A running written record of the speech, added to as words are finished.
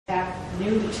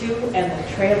noon to 2, and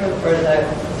the trailer or the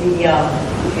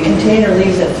container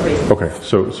leaves at 3. Okay,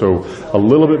 so a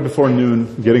little bit before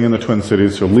noon, getting in the Twin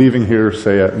Cities. So leaving here,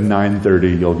 say at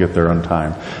 9:30, you'll get there on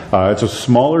time. It's a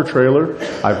smaller trailer.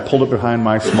 I've pulled it behind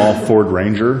my small Ford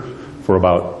Ranger for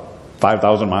about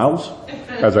 5,000 miles,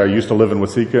 as I used to live in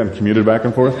Waseca and commuted back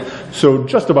and forth. So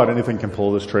just about anything can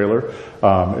pull this trailer.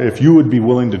 If you would be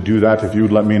willing to do that, if you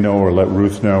would let me know or let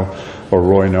Ruth know or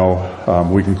Roy know,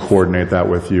 we can coordinate that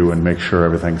with you and make sure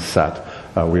everything's set.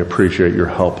 We appreciate your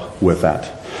help with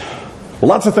that.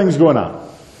 Lots of things going on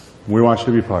we want you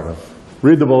to be part of.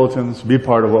 Read the bulletins, be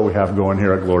part of what we have going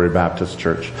here at Glory Baptist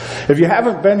Church. If you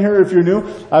haven't been here, if you're new,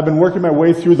 I've been working my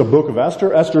way through the book of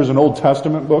Esther. Esther is an Old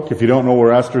Testament book. If you don't know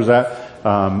where Esther's at,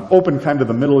 open kind of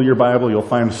the middle of your Bible, you'll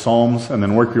find Psalms, and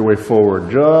then work your way forward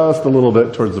just a little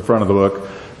bit towards the front of the book.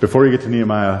 Before you get to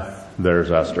Nehemiah,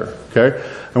 there's Esther. Okay?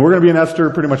 And we're going to be in Esther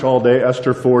pretty much all day.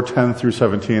 Esther 4:10 through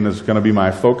 17 is going to be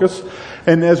my focus.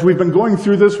 And as we've been going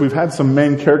through this, we've had some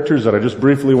main characters that I just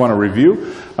briefly want to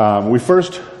review. We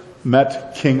first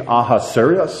met King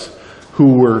Ahasuerus,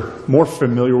 who we're more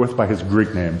familiar with by his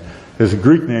Greek name. His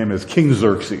Greek name is King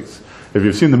Xerxes. If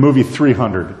you've seen the movie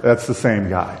 300, that's the same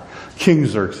guy. King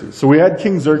Xerxes. So we had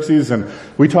King Xerxes, and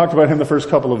we talked about him the first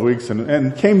couple of weeks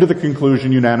and came to the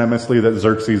conclusion unanimously that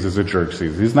Xerxes is a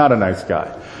Xerxes. He's not a nice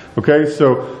guy. Okay,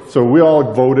 so we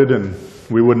all voted, and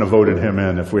we wouldn't have voted him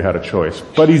in if we had a choice.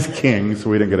 But he's king, so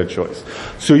we didn't get a choice.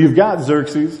 So you've got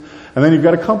Xerxes, and then you've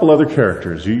got a couple other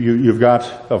characters. You've got,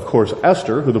 of course,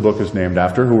 Esther, who the book is named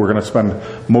after, who we're going to spend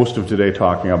most of today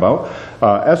talking about.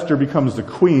 Esther becomes the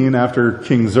queen after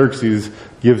King Xerxes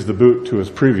gives the boot to his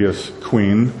previous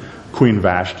queen, Queen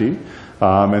Vashti.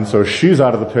 And so she's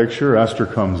out of the picture. Esther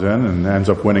comes in and ends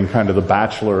up winning kind of the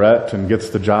bachelorette and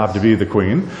gets the job to be the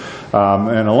queen.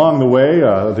 And along the way,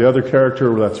 the other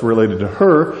character that's related to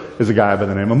her is a guy by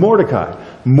the name of Mordecai.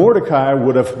 Mordecai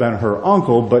would have been her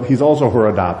uncle, but he's also her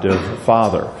adoptive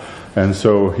father. And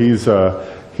so he's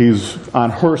on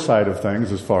her side of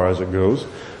things as far as it goes.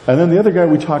 And then the other guy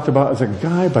we talked about is a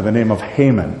guy by the name of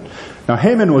Haman. Now,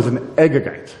 Haman was an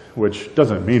Agagite, which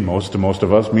doesn't mean much to most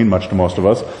of us.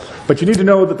 But you need to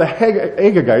know that the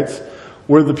Agagites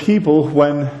were the people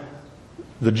when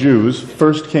the Jews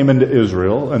first came into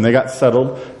Israel and they got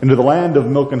settled into the land of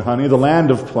milk and honey, the land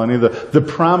of plenty, the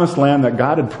promised land that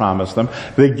God had promised them.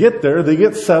 They get there, they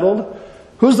get settled.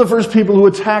 Who's the first people who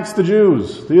attacks the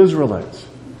Jews? The Israelites.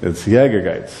 It's the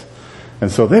Agagites.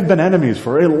 And so they've been enemies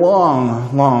for a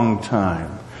long, long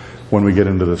time when we get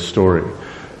into this story.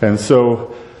 And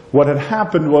so what had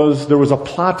happened was there was a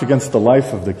plot against the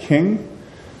life of the king.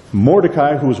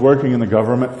 Mordecai, who was working in the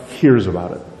government, hears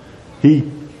about it.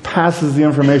 He passes the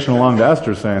information along to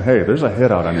Esther saying, hey, there's a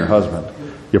hit out on your husband.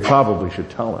 You probably should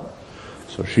tell him.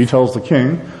 So she tells the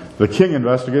king. The king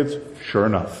investigates. Sure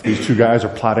enough, these two guys are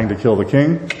plotting to kill the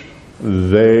king.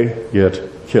 They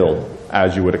get killed,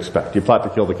 as you would expect. You plot to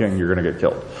kill the king, you're going to get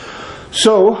killed.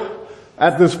 So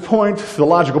at this point, the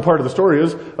logical part of the story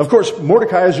is, of course,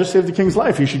 Mordecai has just saved the king's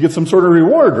life. He should get some sort of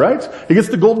reward, right? He gets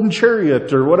the golden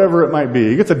chariot or whatever it might be.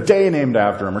 He gets a day named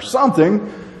after him or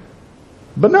something.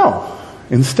 But no.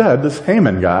 Instead, this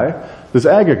Haman guy, this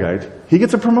Agagite, he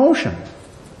gets a promotion.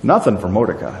 Nothing for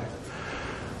Mordecai.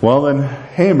 Well, then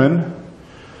Haman,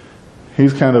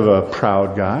 he's kind of a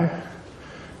proud guy.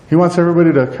 He wants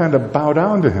everybody to kind of bow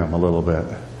down to him a little bit.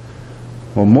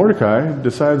 Well, Mordecai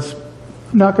decides,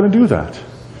 I'm not going to do that.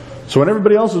 So when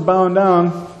everybody else is bowing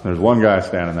down, there's one guy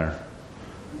standing there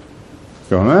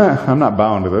going, I'm not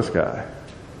bowing to this guy.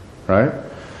 Right?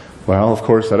 Well, of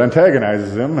course, that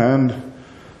antagonizes him, and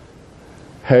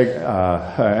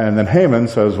then Haman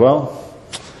says, well,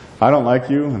 I don't like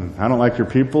you, and I don't like your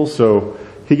people, so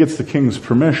he gets the king's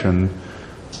permission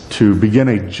to begin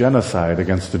a genocide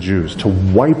against the Jews, to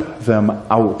wipe them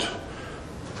out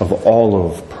of all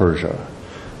of Persia.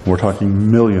 We're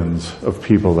talking millions of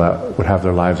people that would have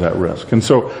their lives at risk. And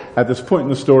so at this point in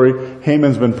the story,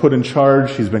 Haman's been put in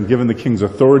charge. He's been given the king's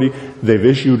authority. They've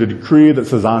issued a decree that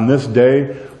says on this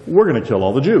day, we're going to kill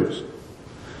all the Jews.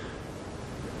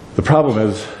 The problem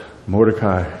is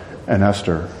Mordecai and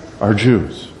Esther are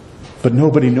Jews. But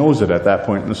nobody knows it at that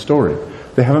point in the story.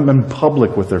 They haven't been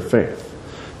public with their faith.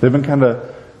 They've been kind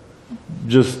of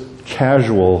just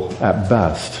casual at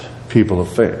best people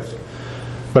of faith.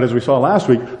 But as we saw last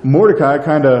week, Mordecai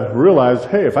kind of realized,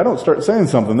 hey, if I don't start saying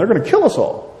something, they're going to kill us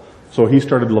all. So he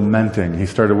started lamenting. He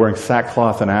started wearing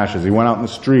sackcloth and ashes. He went out in the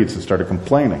streets and started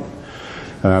complaining.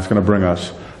 And that's going to bring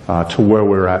us to where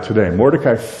we're at today.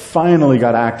 Mordecai finally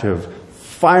got active,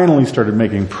 finally started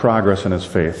making progress in his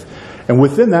faith. And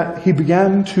within that, he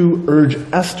began to urge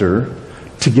Esther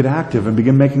to get active and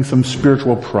begin making some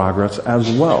spiritual progress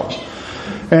as well.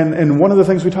 And one of the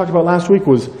things we talked about last week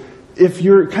was, if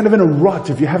you're kind of in a rut,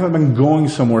 if you haven't been going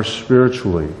somewhere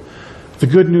spiritually, the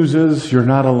good news is you're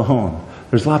not alone.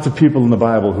 There's lots of people in the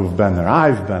Bible who've been there.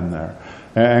 I've been there.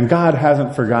 And God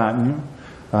hasn't forgotten you.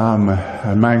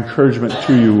 And my encouragement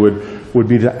to you would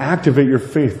be to activate your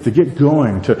faith, to get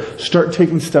going, to start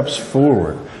taking steps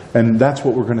forward. And that's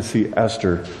what we're going to see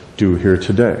Esther do here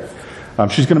today.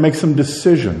 She's going to make some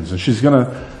decisions, and she's going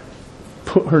to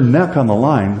put her neck on the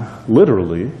line,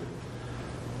 literally,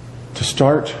 to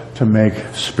start to make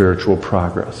spiritual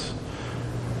progress.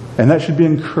 And that should be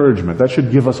encouragement. That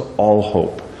should give us all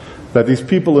hope. That these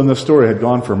people in this story had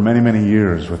gone for many, many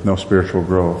years with no spiritual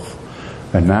growth.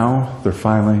 And now they're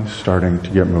finally starting to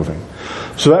get moving.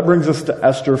 So that brings us to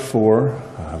Esther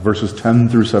 4, verses 10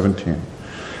 through 17.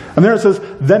 And there it says,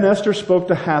 Then Esther spoke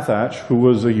to Hathach, who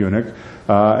was a eunuch,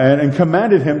 and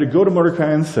commanded him to go to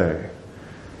Mordecai and say.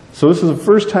 So this is the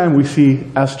first time we see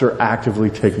Esther actively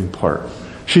taking part.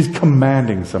 She's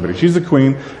commanding somebody. She's the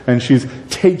queen, and she's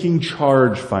taking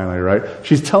charge finally, right?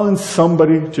 She's telling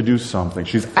somebody to do something.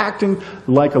 She's acting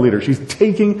like a leader. She's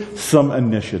taking some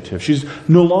initiative. She's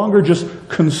no longer just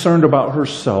concerned about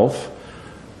herself,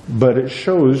 but it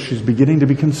shows she's beginning to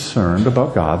be concerned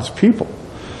about God's people.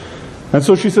 And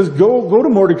so she says, go to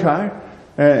Mordecai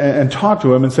and talk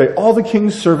to him and say, all the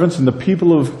king's servants and the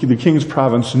people of the king's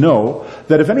province know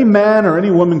that if any man or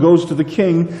any woman goes to the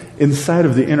king inside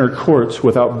of the inner courts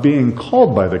without being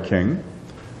called by the king,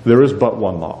 there is but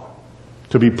one law,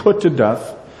 to be put to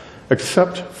death,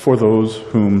 except for those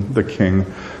whom the king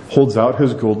holds out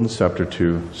his golden scepter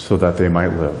to, so that they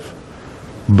might live.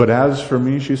 But as for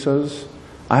me, she says,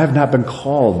 I have not been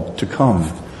called to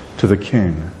come to the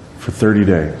king for 30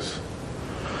 days.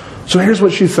 So here's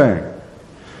what she's saying.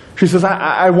 She says,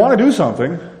 I want to do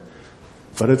something,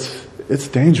 but it's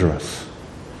dangerous.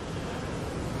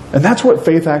 And that's what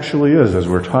faith actually is, as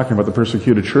we were talking about the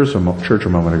persecuted church a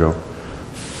moment ago.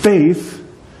 Faith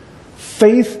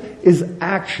is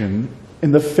action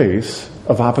in the face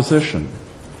of opposition.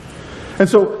 And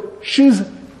so she's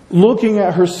looking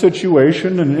at her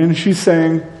situation and she's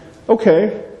saying,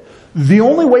 okay, the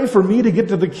only way for me to get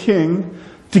to the king,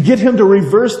 to get him to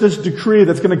reverse this decree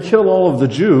that's going to kill all of the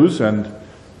Jews, and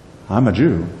I'm a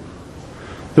Jew.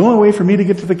 The only way for me to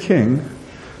get to the king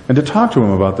and to talk to him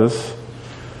about this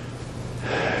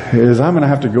is I'm going to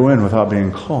have to go in without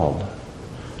being called.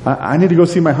 I need to go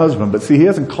see my husband, but see, he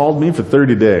hasn't called me for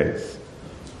 30 days,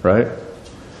 right?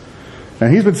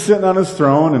 And he's been sitting on his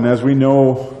throne, and as we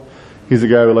know, he's a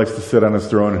guy who likes to sit on his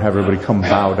throne and have everybody come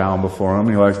bow down before him.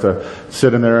 He likes to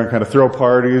sit in there and kind of throw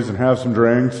parties and have some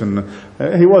drinks, and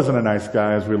he wasn't a nice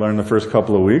guy, as we learned the first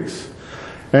couple of weeks.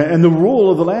 And the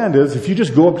rule of the land is, if you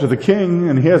just go up to the king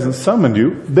and he hasn't summoned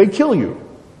you, they kill you.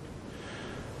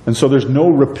 And so there's no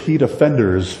repeat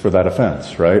offenders for that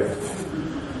offense, right?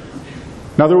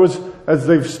 Now there was, as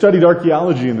they've studied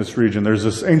archaeology in this region, there's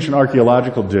this ancient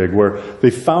archaeological dig where they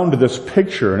found this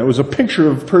picture, and it was a picture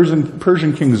of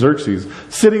Persian King Xerxes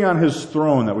sitting on his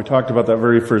throne that we talked about that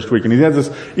very first week. And he has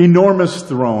this enormous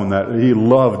throne that he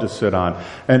loved to sit on.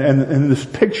 And in this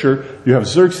picture, you have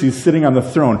Xerxes sitting on the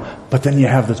throne, but then you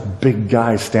have this big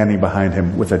guy standing behind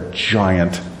him with a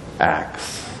giant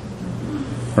axe.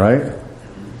 Right?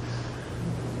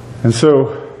 And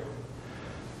so,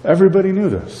 everybody knew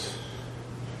this.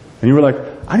 And you were like,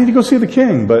 I need to go see the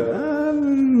king, but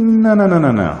no.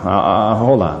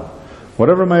 Hold on.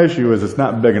 Whatever my issue is, it's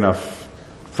not big enough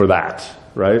for that,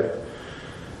 right?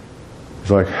 It's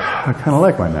like, I kind of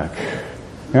like my neck.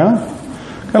 Yeah?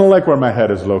 Kind of like where my head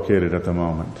is located at the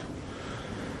moment.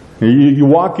 You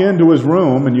walk into his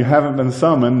room and you haven't been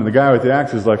summoned, and the guy with the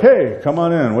axe is like, hey, come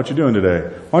on in. What you doing today?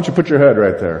 Why don't you put your head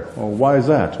right there? Well, why is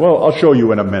that? Well, I'll show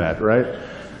you in a minute, right?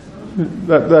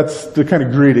 That's the kind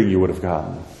of greeting you would have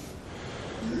gotten.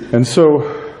 And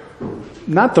so,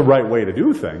 not the right way to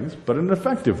do things, but an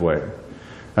effective way.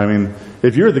 I mean,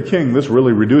 if you're the king, this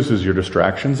really reduces your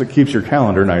distractions. It keeps your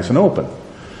calendar nice and open.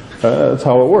 That's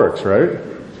how it works, right?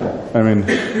 I mean,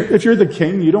 if you're the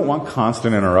king, you don't want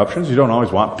constant interruptions. You don't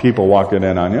always want people walking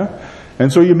in on you.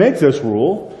 And so you make this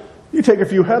rule. You take a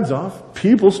few heads off.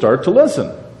 People start to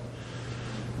listen.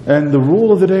 And the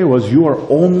rule of the day was, you are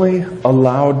only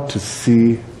allowed to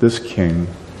see this king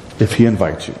if he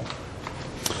invites you.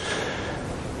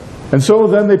 And so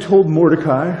then they told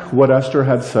Mordecai what Esther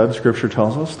had said, Scripture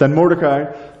tells us. Then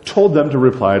Mordecai told them to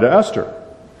reply to Esther.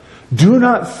 Do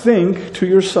not think to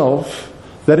yourself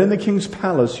that in the king's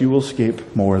palace you will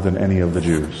escape more than any of the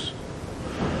Jews.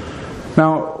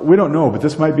 Now, we don't know, but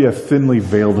this might be a thinly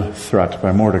veiled threat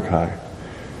by Mordecai.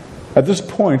 At this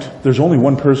point, there's only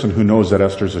one person who knows that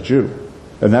Esther's a Jew,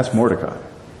 and that's Mordecai.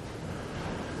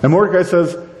 And Mordecai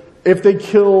says, if they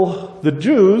kill the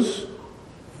Jews,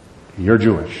 you're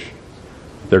Jewish.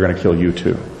 They're going to kill you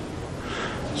too.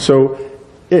 So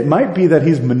it might be that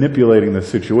he's manipulating the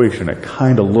situation. It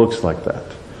kind of looks like that.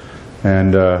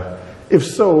 And if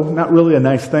so, not really a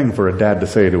nice thing for a dad to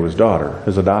say to his daughter,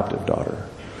 his adoptive daughter.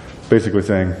 Basically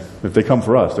saying, if they come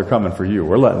for us, they're coming for you.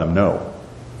 We're letting them know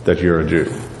that you're a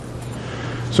Jew.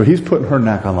 So he's putting her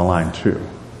neck on the line too.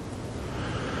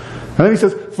 And then he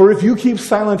says, for if you keep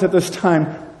silent at this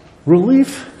time,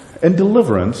 relief and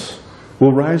deliverance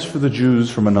will rise for the Jews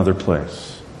from another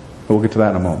place. And we'll get to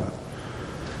that in a moment.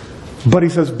 But he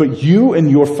says, but you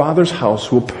and your father's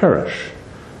house will perish.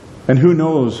 And who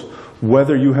knows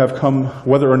whether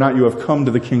or not you have come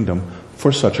to the kingdom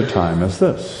for such a time as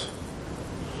this.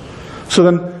 So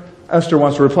then Esther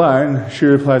wants to reply, and she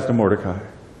replies to Mordecai.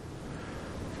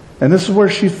 And this is where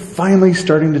she's finally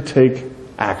starting to take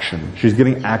action. She's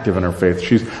getting active in her faith.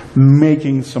 She's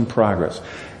making some progress.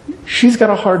 She's got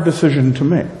a hard decision to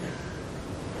make.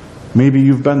 Maybe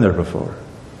you've been there before.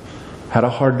 Had a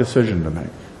hard decision to make.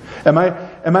 Am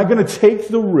I going to take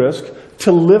the risk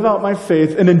to live out my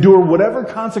faith and endure whatever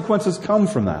consequences come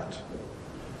from that?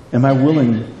 Am I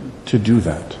willing to do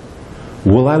that?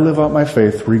 Will I live out my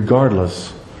faith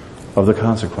regardless of the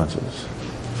consequences?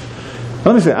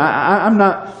 Let me say, I'm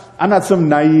not some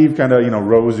naive kind of,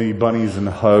 rosy bunnies and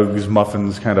hugs,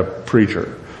 muffins kind of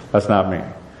preacher. That's not me.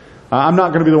 I'm not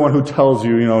going to be the one who tells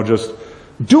you, just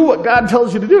do what God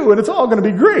tells you to do and it's all going to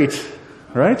be great.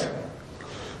 Right?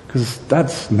 Because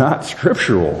that's not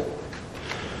scriptural.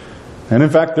 And in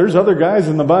fact, there's other guys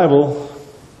in the Bible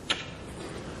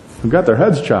who got their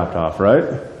heads chopped off, right?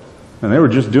 And they were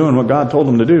just doing what God told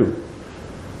them to do.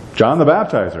 John the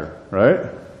Baptizer,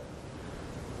 right?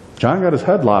 John got his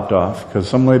head lopped off because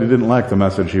some lady didn't like the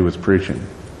message he was preaching.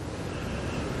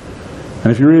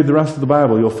 And if you read the rest of the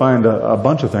Bible, you'll find a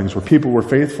bunch of things where people were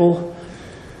faithful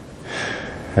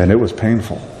and it was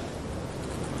painful.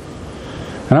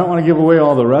 And I don't want to give away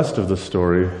all the rest of the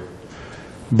story,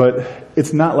 but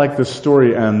it's not like the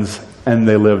story ends and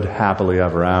they lived happily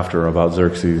ever after about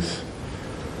Xerxes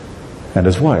and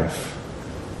his wife.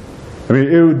 I mean,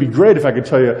 it would be great if I could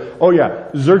tell you, oh yeah,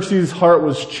 Xerxes' heart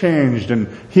was changed and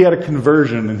he had a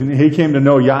conversion and he came to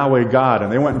know Yahweh God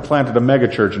and they went and planted a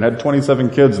megachurch and had 27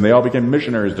 kids and they all became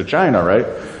missionaries to China, right?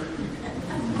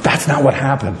 That's not what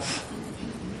happens.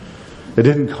 It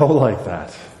didn't go like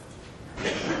that.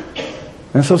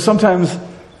 And so sometimes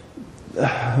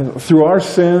through our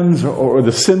sins or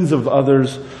the sins of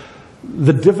others,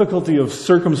 the difficulty of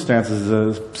circumstances,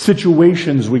 the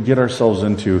situations we get ourselves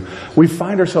into, we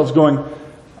find ourselves going,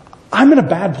 I'm in a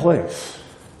bad place.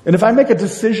 And if I make a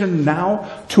decision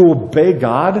now to obey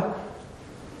God,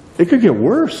 it could get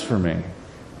worse for me.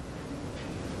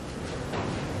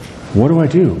 What do I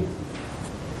do?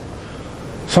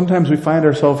 Sometimes we find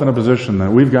ourselves in a position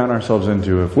that we've gotten ourselves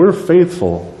into. If we're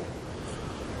faithful,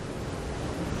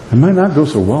 it might not go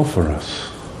so well for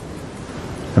us.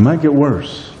 It might get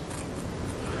worse.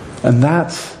 And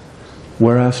that's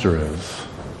where Esther is.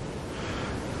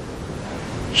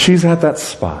 She's at that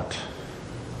spot.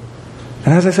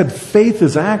 And as I said, faith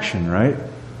is action, right?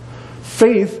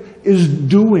 Faith is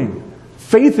doing.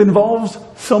 Faith involves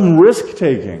some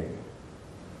risk-taking.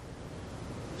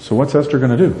 So what's Esther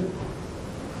going to do?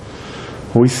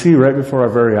 Well, we see right before our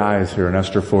very eyes here in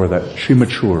Esther 4 that she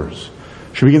matures.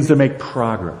 She begins to make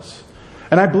progress.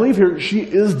 And I believe here she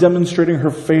is demonstrating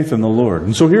her faith in the Lord.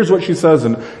 And so here's what she says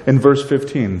in verse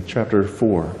 15, chapter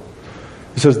 4.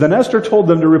 It says, Then Esther told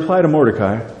them to reply to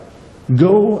Mordecai,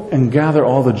 Go and gather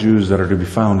all the Jews that are to be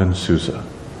found in Susa.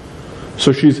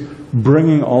 So she's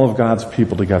bringing all of God's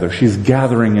people together. She's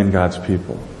gathering in God's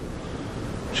people.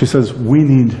 She says, we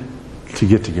need to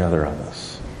get together on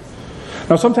this.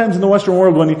 Now sometimes in the Western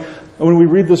world when we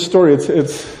read this story,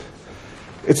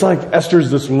 it's like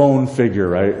Esther's this lone figure,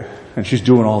 right? And she's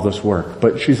doing all this work,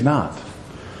 but she's not.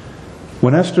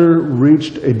 When Esther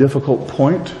reached a difficult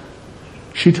point,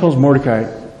 she tells Mordecai,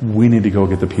 we need to go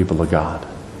get the people of God.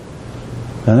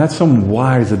 And that's some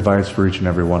wise advice for each and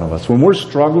every one of us. When we're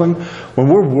struggling, when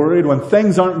we're worried, when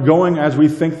things aren't going as we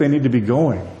think they need to be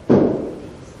going,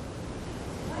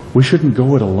 we shouldn't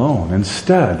go it alone.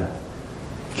 Instead,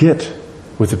 get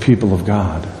with the people of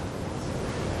God.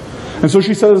 And so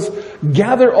she says,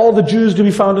 gather all the Jews to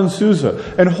be found in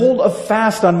Susa and hold a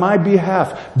fast on my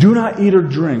behalf. Do not eat or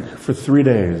drink for 3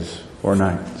 days or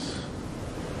nights.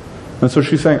 And so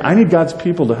she's saying, I need God's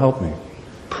people to help me.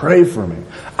 Pray for me.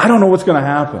 I don't know what's going to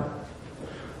happen.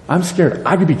 I'm scared.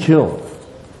 I could be killed.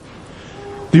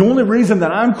 The only reason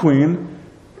that I'm queen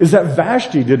is that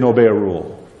Vashti didn't obey a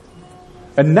rule.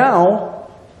 And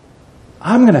now,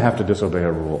 I'm going to have to disobey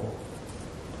a rule.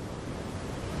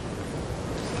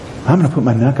 I'm going to put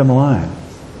my neck on the line.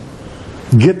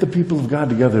 Get the people of God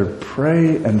together,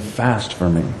 pray and fast for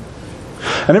me.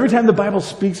 And every time the Bible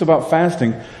speaks about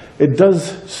fasting, it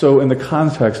does so in the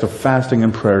context of fasting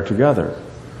and prayer together.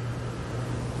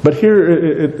 But here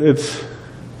it's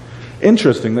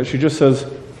interesting that she just says,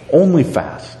 only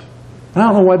fast. And I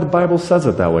don't know why the Bible says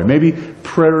it that way. Maybe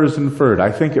prayer is inferred.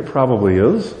 I think it probably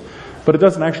is. But it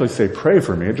doesn't actually say pray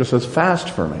for me. It just says fast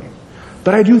for me.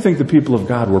 But I do think the people of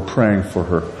God were praying for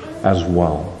her as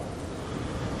well.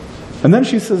 And then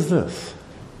she says this.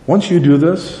 Once you do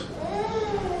this,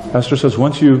 Esther says,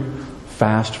 once you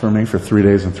fast for me for 3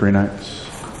 days and 3 nights,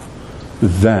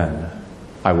 then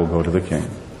I will go to the king.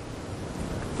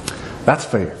 That's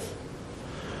faith.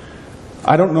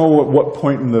 I don't know at what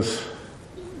point in this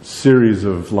series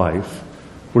of life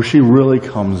where she really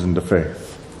comes into faith.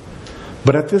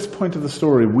 But at this point of the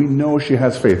story, we know she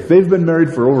has faith. They've been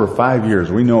married for over 5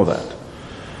 years. We know that.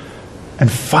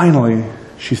 And finally,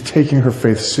 she's taking her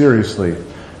faith seriously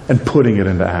and putting it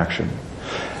into action.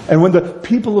 And when the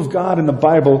people of God in the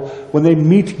Bible, when they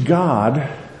meet God,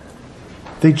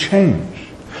 they change.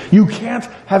 You can't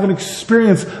have an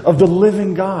experience of the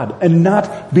living God and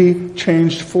not be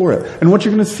changed for it. And what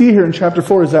you're going to see here in chapter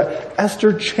 4 is that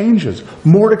Esther changes.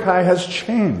 Mordecai has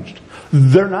changed.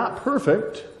 They're not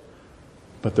perfect,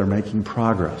 but they're making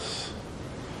progress.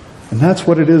 And that's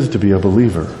what it is to be a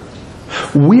believer.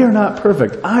 We are not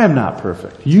perfect. I am not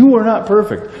perfect. You are not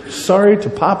perfect. Sorry to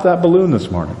pop that balloon this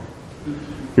morning.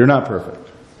 You're not perfect.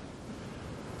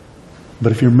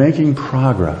 But if you're making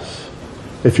progress,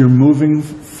 if you're moving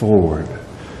forward,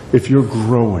 if you're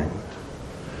growing,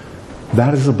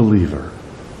 that is a believer.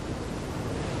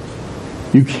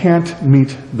 You can't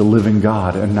meet the living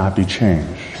God and not be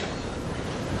changed.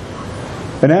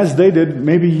 And as they did,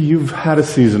 maybe you've had a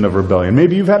season of rebellion.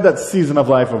 Maybe you've had that season of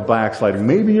life of backsliding.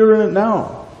 Maybe you're in it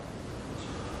now.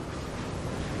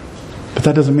 But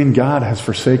that doesn't mean God has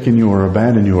forsaken you or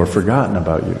abandoned you or forgotten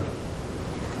about you.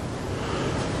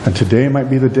 And today might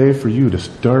be the day for you to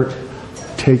start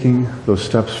taking those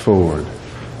steps forward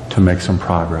to make some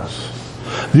progress.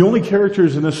 The only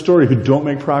characters in this story who don't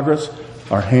make progress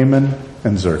are Haman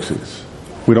and Xerxes.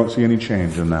 We don't see any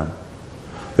change in them.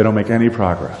 They don't make any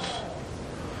progress.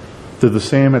 They're the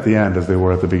same at the end as they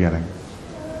were at the beginning.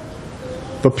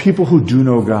 But people who do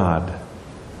know God,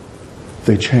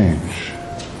 they change.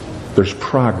 There's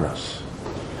progress.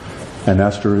 And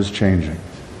Esther is changing.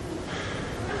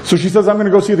 So she says, I'm going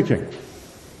to go see the king.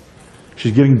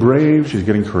 She's getting brave. She's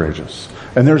getting courageous.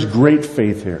 And there's great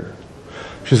faith here.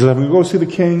 She says, I'm going to go see the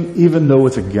king even though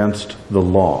it's against the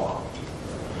law.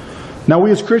 Now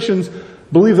we as Christians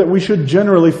believe that we should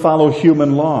generally follow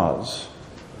human laws.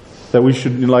 That we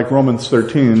should, like Romans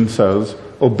 13 says,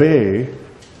 obey.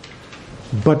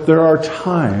 But there are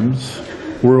times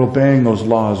where obeying those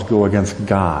laws go against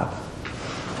God.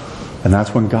 And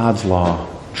that's when God's law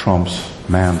trumps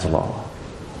man's law.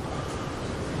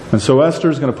 And so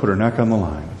Esther's going to put her neck on the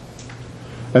line.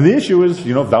 And the issue is,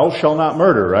 thou shalt not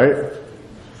murder, right?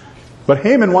 But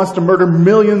Haman wants to murder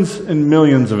millions and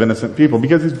millions of innocent people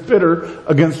because he's bitter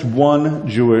against one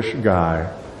Jewish guy,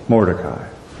 Mordecai.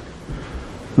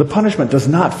 The punishment does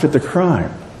not fit the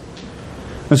crime.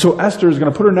 And so Esther is going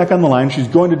to put her neck on the line. She's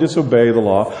going to disobey the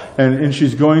law. And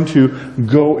she's going to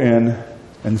go in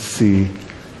and see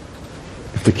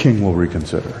if the king will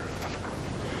reconsider.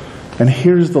 And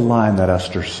here's the line that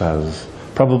Esther says.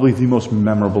 Probably the most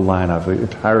memorable line of the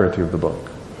entirety of the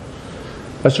book.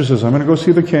 Esther says, I'm going to go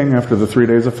see the king after the 3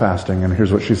 days of fasting. And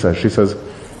here's what she says. She says,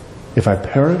 if I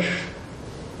perish,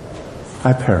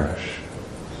 I perish.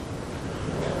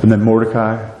 And then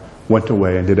Mordecai went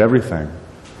away and did everything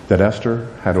that Esther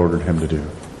had ordered him to do.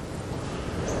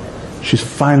 She's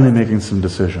finally making some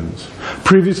decisions.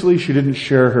 Previously, she didn't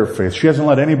share her faith. She hasn't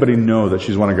let anybody know that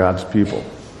she's one of God's people.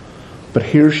 But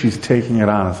here she's taking it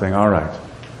on and saying, all right,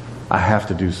 I have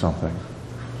to do something.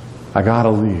 I got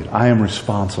to lead. I am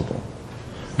responsible.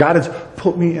 God has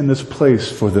put me in this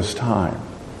place for this time.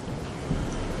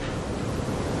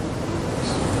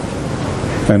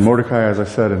 And Mordecai, as I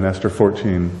said in Esther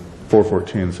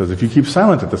 4:14, says, if you keep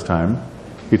silent at this time,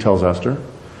 he tells Esther,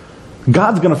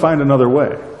 God's going to find another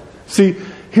way. See,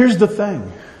 here's the thing.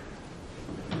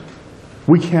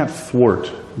 We can't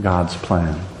thwart God's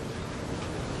plan.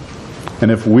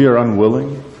 And if we are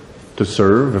unwilling to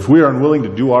serve, if we are unwilling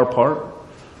to do our part,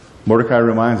 Mordecai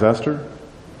reminds Esther,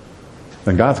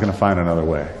 then God's going to find another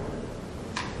way.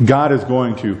 God is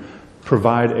going to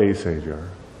provide a Savior.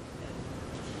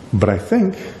 But I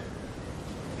think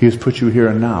He has put you here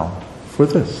and now for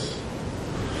this.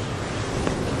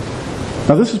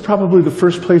 Now, this is probably the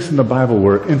first place in the Bible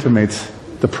where it intimates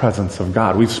the presence of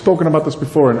God. We've spoken about this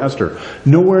before in Esther.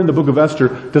 Nowhere in the book of Esther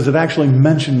does it actually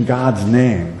mention God's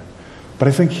name. But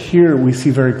I think here we see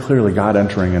very clearly God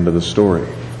entering into the story.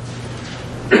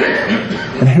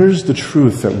 And here's the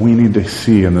truth that we need to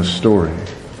see in this story.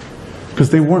 Because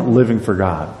they weren't living for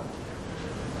God.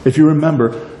 If you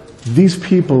remember, these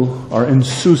people are in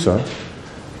Susa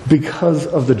because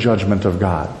of the judgment of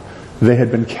God. They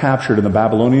had been captured in the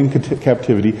Babylonian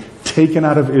captivity, taken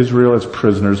out of Israel as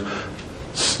prisoners,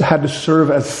 had to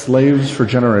serve as slaves for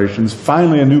generations.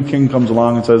 Finally, a new king comes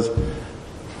along and says,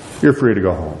 "You're free to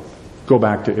go home. Go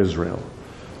back to Israel."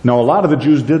 Now, a lot of the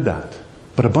Jews did that.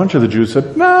 But a bunch of the Jews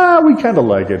said, "Nah, we kind of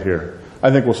like it here.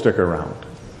 I think we'll stick around."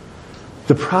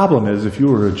 The problem is, if you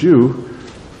were a Jew,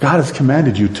 God has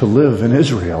commanded you to live in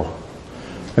Israel.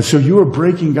 And so you are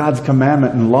breaking God's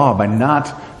commandment and law by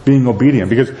not being obedient.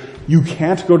 Because you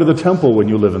can't go to the temple when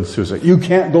you live in Susa. You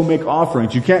can't go make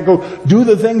offerings. You can't go do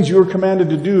the things you were commanded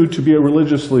to do to be a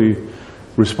religiously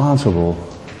responsible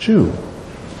Jew.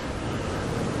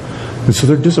 And so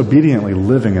they're disobediently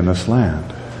living in this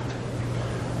land.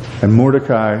 And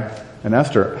Mordecai and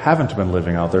Esther haven't been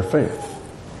living out their faith.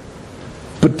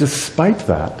 But despite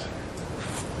that,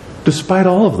 despite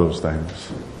all of those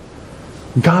things,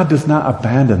 God does not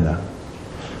abandon them.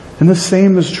 And the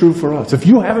same is true for us. If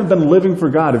you haven't been living for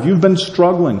God, if you've been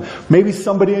struggling, maybe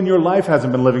somebody in your life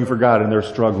hasn't been living for God and they're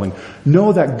struggling,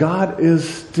 know that God is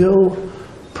still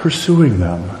pursuing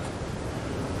them.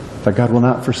 That God will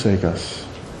not forsake us,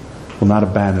 will not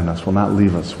abandon us, will not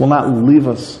leave us, will not leave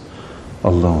us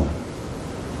alone.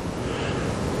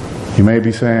 You may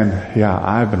be saying, "Yeah,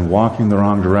 I've been walking the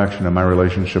wrong direction in my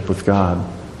relationship with God."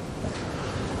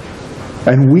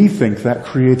 And we think that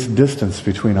creates distance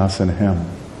between us and Him.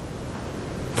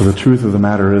 But the truth of the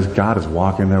matter is, God is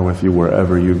walking there with you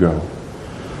wherever you go.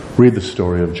 Read the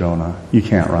story of Jonah. You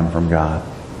can't run from God.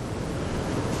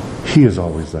 He is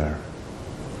always there.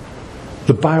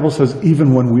 The Bible says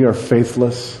even when we are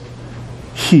faithless,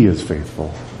 He is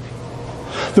faithful.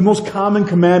 The most common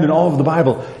command in all of the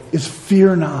Bible is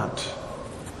fear not.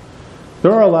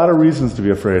 There are a lot of reasons to be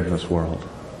afraid in this world.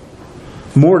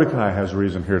 Mordecai has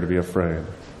reason here to be afraid.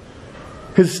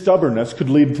 His stubbornness could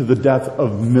lead to the death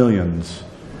of millions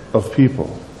of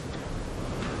people.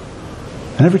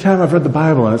 And every time I've read the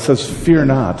Bible and it says fear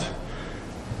not,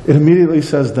 it immediately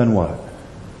says then what?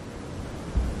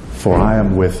 For I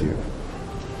am with you.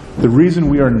 The reason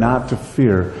we are not to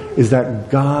fear is that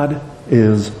God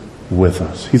is with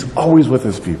us. He's always with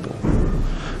His people.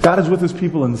 God is with His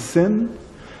people in sin.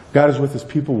 God is with His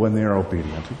people when they are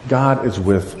obedient. God is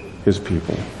with His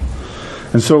people.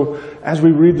 And so, as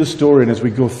we read the story and as we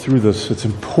go through this, it's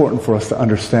important for us to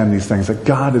understand these things, that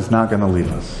God is not going to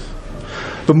leave us.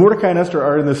 But Mordecai and Esther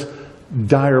are in this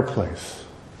dire place.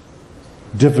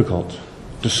 Difficult,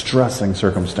 distressing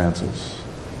circumstances.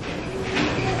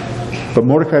 But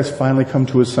Mordecai's finally come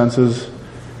to his senses.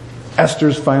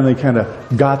 Esther's finally kind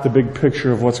of got the big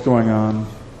picture of what's going on.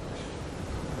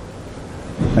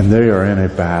 And they are in a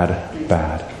bad,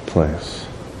 bad place.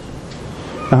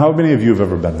 Now, how many of you have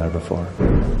ever been there before?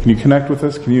 Can you connect with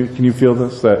this? Can you feel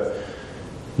this? That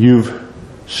you've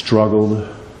struggled,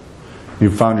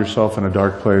 you've found yourself in a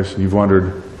dark place, and you've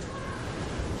wondered,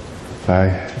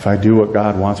 if I do what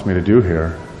God wants me to do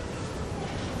here,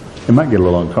 it might get a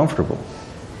little uncomfortable.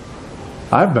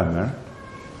 I've been there.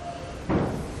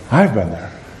 I've been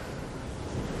there.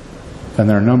 Been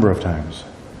there a number of times.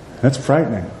 And it's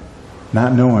frightening,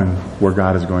 not knowing where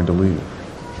God is going to lead.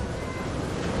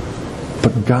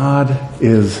 But God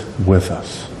is with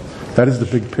us. That is the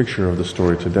big picture of the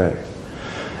story today.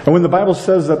 And when the Bible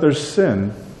says that there's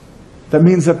sin, that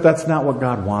means that that's not what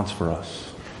God wants for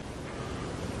us.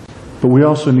 But we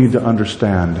also need to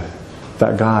understand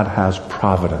that God has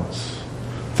providence.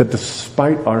 That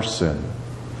despite our sin,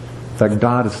 that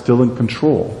God is still in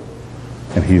control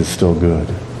and He is still good.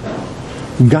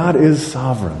 God is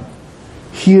sovereign.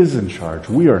 He is in charge.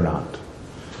 We are not.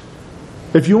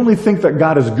 If you only think that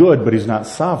God is good but He's not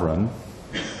sovereign,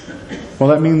 well,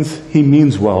 that means He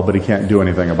means well but He can't do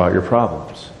anything about your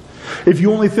problems. If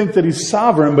you only think that He's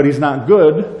sovereign but He's not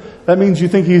good, that means you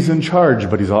think He's in charge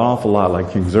but He's an awful lot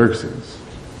like King Xerxes.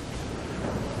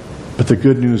 But the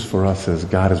good news for us is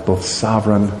God is both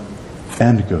sovereign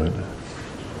and good.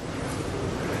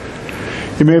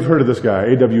 You may have heard of this guy,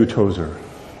 A.W. Tozer.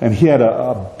 And he had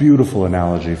a beautiful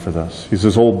analogy for this. He's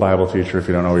this old Bible teacher, if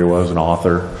you don't know who he was, an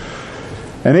author.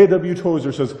 And A.W.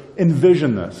 Tozer says,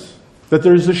 envision this, that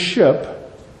there's a ship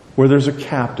where there's a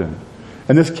captain.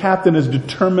 And this captain is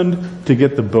determined to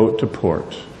get the boat to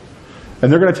port.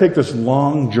 And they're going to take this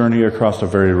long journey across a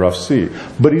very rough sea.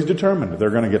 But he's determined they're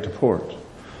going to get to port.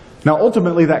 Now,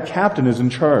 ultimately, that captain is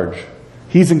in charge.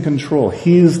 He's in control.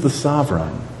 He's the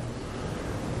sovereign.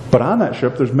 But on that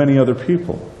ship, there's many other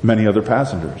people, many other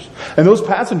passengers. And those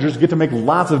passengers get to make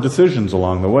lots of decisions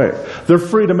along the way. They're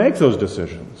free to make those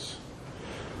decisions.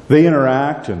 They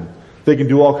interact and they can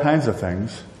do all kinds of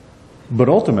things. But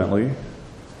ultimately,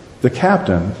 the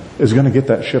captain is going to get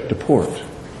that ship to port.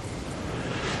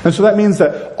 And so that means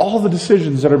that all the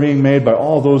decisions that are being made by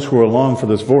all those who are along for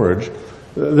this voyage,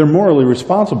 they're morally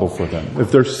responsible for them.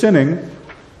 If they're sinning,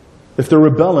 if they're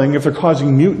rebelling, if they're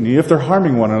causing mutiny, if they're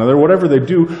harming one another, whatever they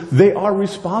do, they are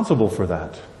responsible for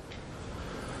that.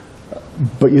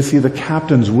 But you see, the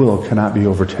captain's will cannot be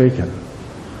overtaken,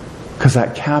 because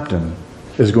that captain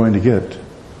is going to get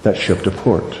that ship to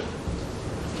port.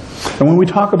 And when we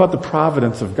talk about the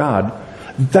providence of God,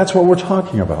 that's what we're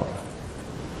talking about.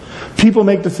 People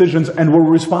make decisions and we're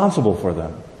responsible for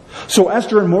them. So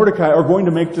Esther and Mordecai are going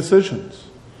to make decisions.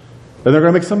 And they're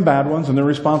going to make some bad ones, and they're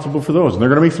responsible for those. And they're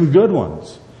going to make some good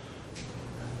ones.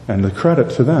 And the credit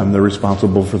to them, they're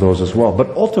responsible for those as well. But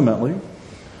ultimately,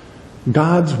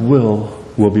 God's will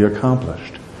be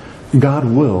accomplished. God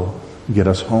will get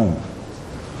us home.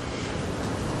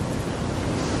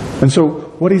 And so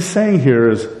what he's saying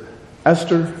here is,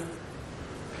 Esther,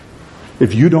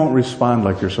 if you don't respond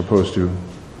like you're supposed to,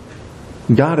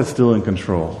 God is still in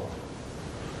control.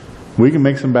 We can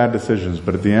make some bad decisions,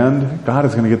 but at the end, God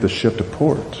is going to get the ship to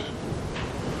port.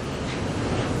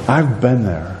 I've been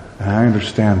there, and I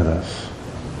understand this.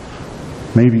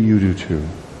 Maybe you do too.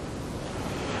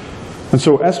 And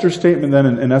so Esther's statement then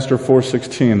in Esther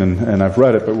 4:16, and I've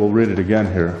read it, but we'll read it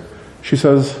again here. She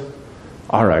says,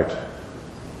 all right,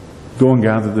 go and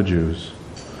gather the Jews,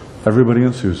 everybody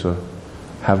in Susa,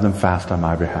 have them fast on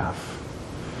my behalf.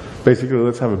 Basically,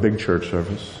 let's have a big church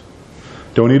service.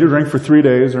 Don't eat or drink for 3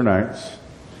 days or nights.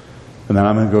 And then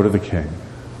I'm going to go to the king.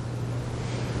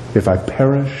 If I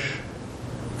perish,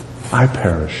 I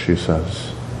perish, she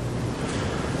says.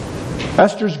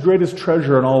 Esther's greatest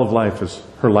treasure in all of life is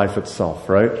her life itself,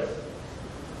 right?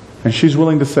 And she's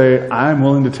willing to say, I'm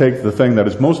willing to take the thing that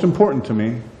is most important to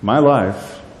me, my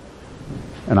life,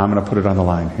 and I'm going to put it on the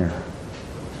line here.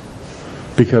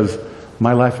 Because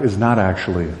my life is not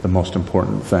actually the most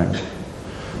important thing.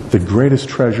 The greatest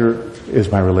treasure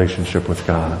is my relationship with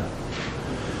God.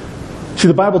 See,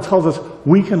 the Bible tells us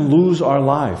we can lose our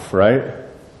life, right?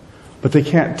 But they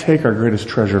can't take our greatest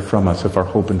treasure from us if our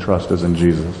hope and trust is in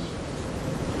Jesus.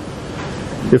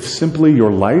 If simply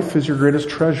your life is your greatest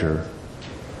treasure,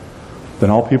 then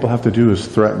all people have to do is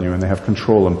threaten you and they have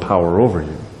control and power over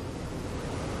you.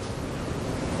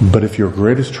 But if your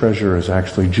greatest treasure is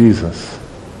actually Jesus,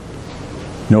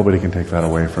 nobody can take that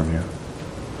away from you.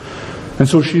 And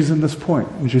so she's in this point.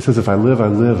 And she says, if I live, I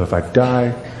live. If I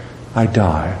die, I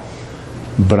die.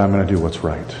 But I'm going to do what's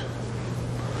right.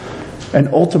 And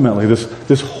ultimately,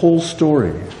 this whole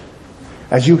story,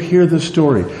 as you hear this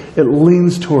story, it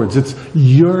leans towards, it's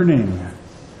yearning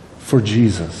for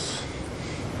Jesus.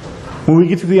 When we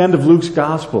get to the end of Luke's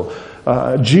gospel,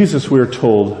 Jesus, we are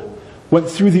told, went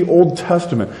through the Old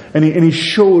Testament, and he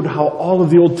showed how all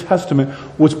of the Old Testament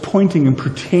was pointing and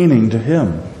pertaining to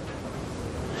him.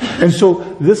 And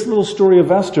so this little story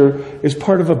of Esther is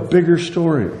part of a bigger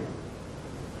story.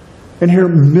 And here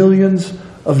millions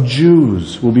of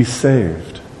Jews will be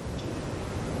saved.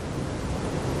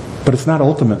 But it's not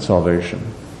ultimate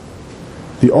salvation.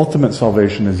 The ultimate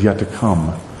salvation is yet to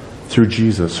come through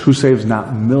Jesus, who saves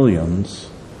not millions,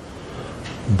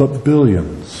 but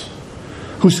billions.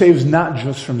 Who saves not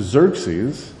just from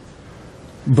Xerxes,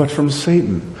 but from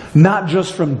Satan. Not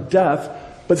just from death,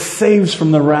 but saves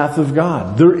from the wrath of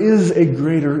God. There is a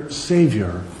greater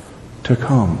Savior to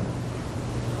come.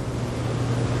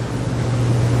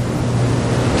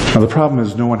 Now the problem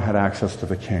is no one had access to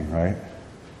the king, right?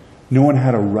 No one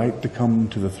had a right to come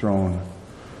to the throne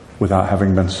without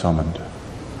having been summoned.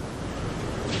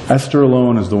 Esther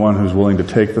alone is the one who's willing to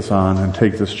take this on and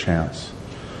take this chance.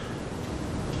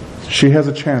 She has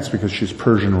a chance because she's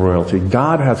Persian royalty.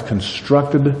 God has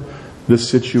constructed this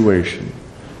situation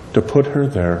to put her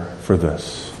there for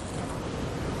this.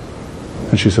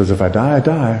 And she says, if I die, I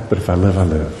die, but if I live, I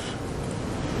live.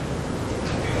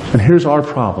 And here's our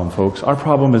problem, folks. Our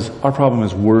problem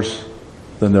is worse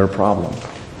than their problem.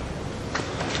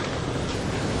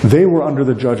 They were under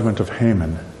the judgment of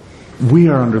Haman. We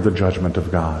are under the judgment of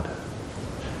God.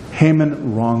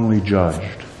 Haman wrongly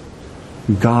judged.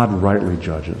 God rightly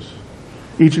judges.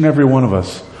 Each and every one of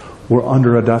us were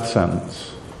under a death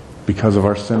sentence because of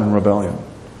our sin and rebellion.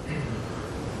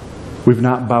 We've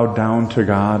not bowed down to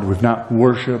God. We've not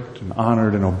worshipped and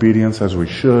honored in obedience as we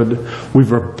should.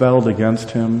 We've rebelled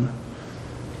against Him.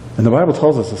 And the Bible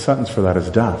tells us the sentence for that is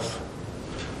death.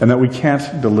 And that we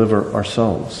can't deliver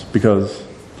ourselves because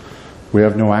we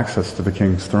have no access to the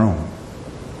King's throne.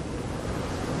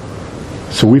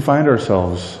 So we find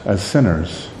ourselves as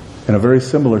sinners in a very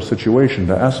similar situation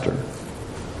to Esther.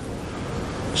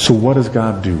 So what does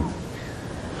God do?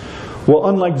 Well,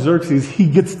 unlike Xerxes, he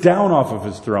gets down off of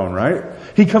his throne, right?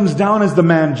 He comes down as the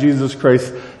man Jesus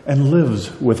Christ and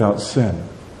lives without sin.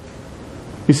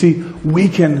 You see, we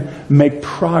can make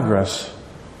progress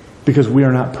because we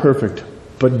are not perfect,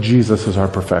 but Jesus is our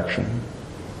perfection.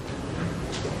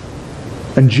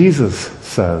 And Jesus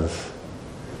says,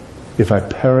 if I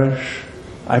perish,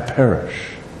 I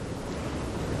perish.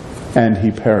 And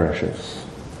He perishes.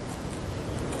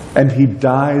 And He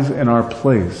dies in our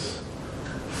place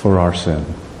for our sin.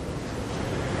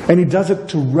 And He does it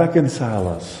to reconcile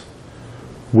us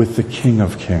with the King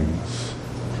of Kings.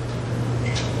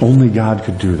 Only God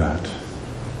could do that.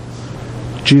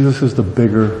 Jesus is the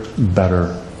bigger,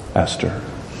 better Esther.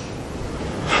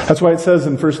 That's why it says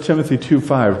in 1 Timothy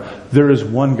 2:5, there is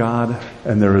one God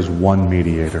and there is one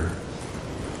mediator.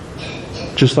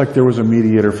 Just like there was a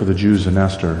mediator for the Jews in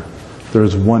Esther, there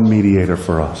is one mediator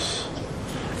for us.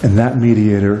 And that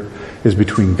mediator is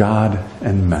between God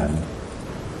and men.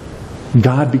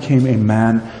 God became a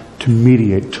man to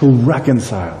mediate, to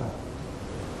reconcile,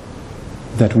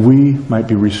 that we might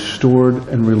be restored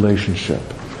in relationship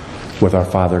with our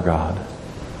Father God.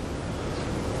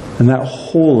 And that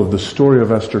whole of the story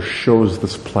of Esther shows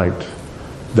this plight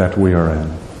that we are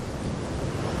in.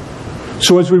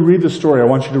 So as we read the story, I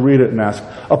want you to read it and ask,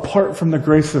 apart from the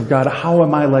grace of God, how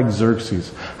am I like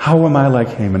Xerxes? How am I like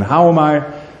Haman? How am I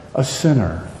a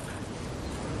sinner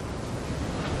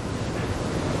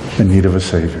in need of a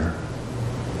Savior?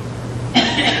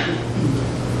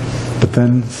 But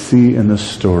then see in this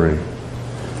story,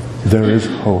 there is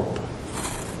hope.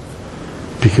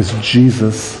 Because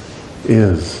Jesus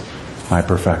is my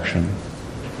perfection.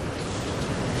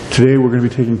 Today we're going to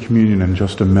be taking communion in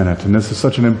just a minute, and this is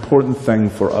such an important thing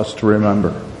for us to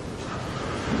remember.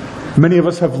 Many of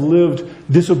us have lived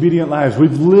disobedient lives.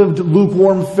 We've lived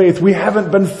lukewarm faith. We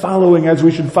haven't been following as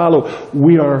we should follow.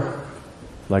 We are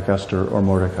like Esther or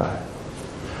Mordecai.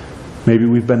 Maybe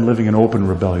we've been living in open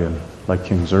rebellion like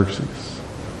King Xerxes.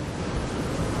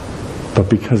 But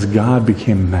because God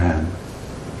became man,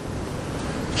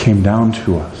 came down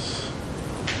to us,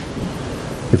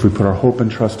 if we put our hope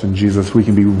and trust in Jesus, we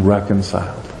can be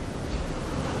reconciled.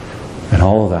 And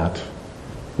all of that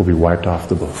will be wiped off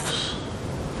the books.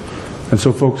 And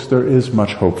so, folks, there is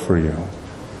much hope for you.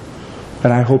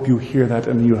 And I hope you hear that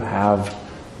and you have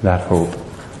that hope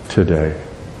today.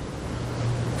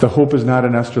 The hope is not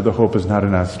in Esther. The hope is not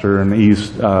in Esther. And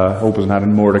the hope is not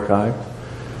in Mordecai.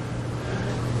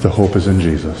 The hope is in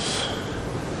Jesus.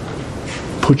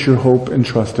 Put your hope and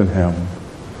trust in Him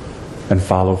and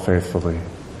follow faithfully.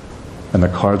 And the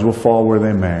cards will fall where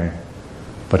they may.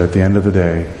 But at the end of the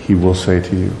day, He will say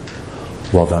to you,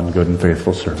 well done, good and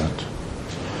faithful servant.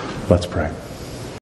 Let's pray.